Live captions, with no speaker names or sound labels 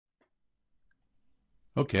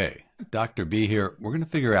Okay, Dr. B here. We're going to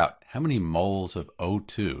figure out how many moles of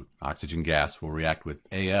O2, oxygen gas, will react with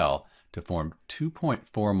Al to form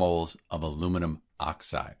 2.4 moles of aluminum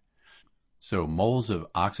oxide. So moles of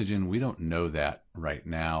oxygen, we don't know that right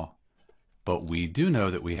now, but we do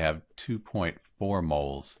know that we have 2.4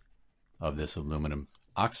 moles of this aluminum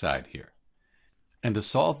oxide here. And to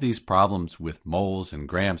solve these problems with moles and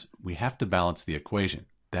grams, we have to balance the equation.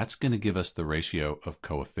 That's going to give us the ratio of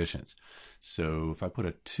coefficients. So if I put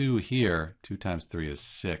a 2 here, 2 times 3 is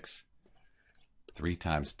 6. 3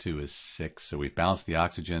 times 2 is 6. So we've balanced the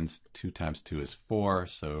oxygens. 2 times 2 is 4.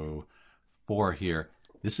 So 4 here.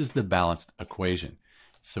 This is the balanced equation.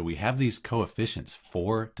 So we have these coefficients,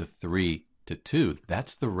 4 to 3 to 2.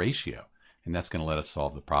 That's the ratio. And that's going to let us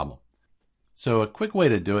solve the problem. So a quick way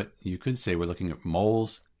to do it, you could say we're looking at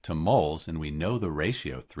moles to moles, and we know the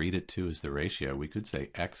ratio. 3 to 2 is the ratio. We could say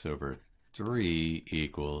x over 3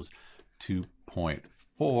 equals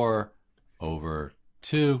 2.4 over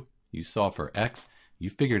 2. You solve for x. You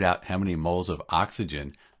figured out how many moles of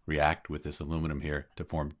oxygen react with this aluminum here to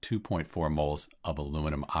form 2.4 moles of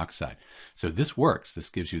aluminum oxide. So this works. This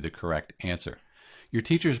gives you the correct answer. Your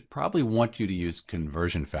teachers probably want you to use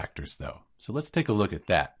conversion factors, though. So let's take a look at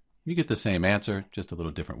that. You get the same answer, just a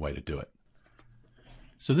little different way to do it.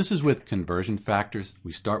 So this is with conversion factors.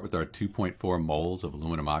 We start with our 2.4 moles of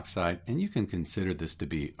aluminum oxide, and you can consider this to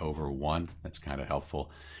be over 1. That's kind of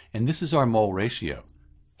helpful. And this is our mole ratio,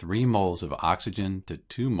 3 moles of oxygen to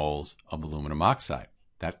 2 moles of aluminum oxide.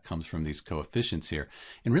 That comes from these coefficients here.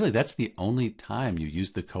 And really, that's the only time you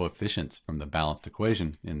use the coefficients from the balanced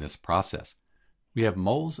equation in this process. We have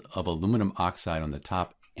moles of aluminum oxide on the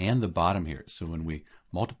top and the bottom here. So when we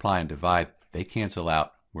multiply and divide, they cancel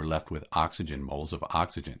out. We're left with oxygen, moles of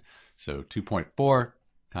oxygen. So 2.4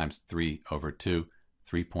 times 3 over 2,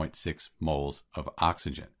 3.6 moles of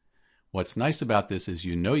oxygen. What's nice about this is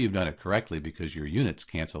you know you've done it correctly because your units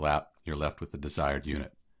cancel out. You're left with the desired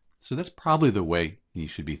unit. So that's probably the way you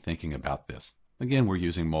should be thinking about this. Again, we're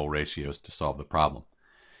using mole ratios to solve the problem.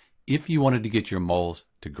 If you wanted to get your moles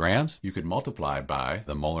to grams, you could multiply by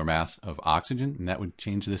the molar mass of oxygen, and that would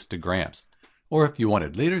change this to grams. Or if you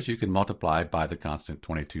wanted liters, you could multiply by the constant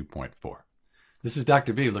 22.4. This is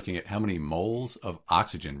Dr. B looking at how many moles of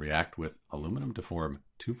oxygen react with aluminum to form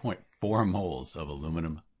 2.4 moles of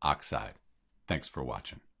aluminum oxide. Thanks for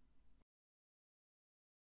watching.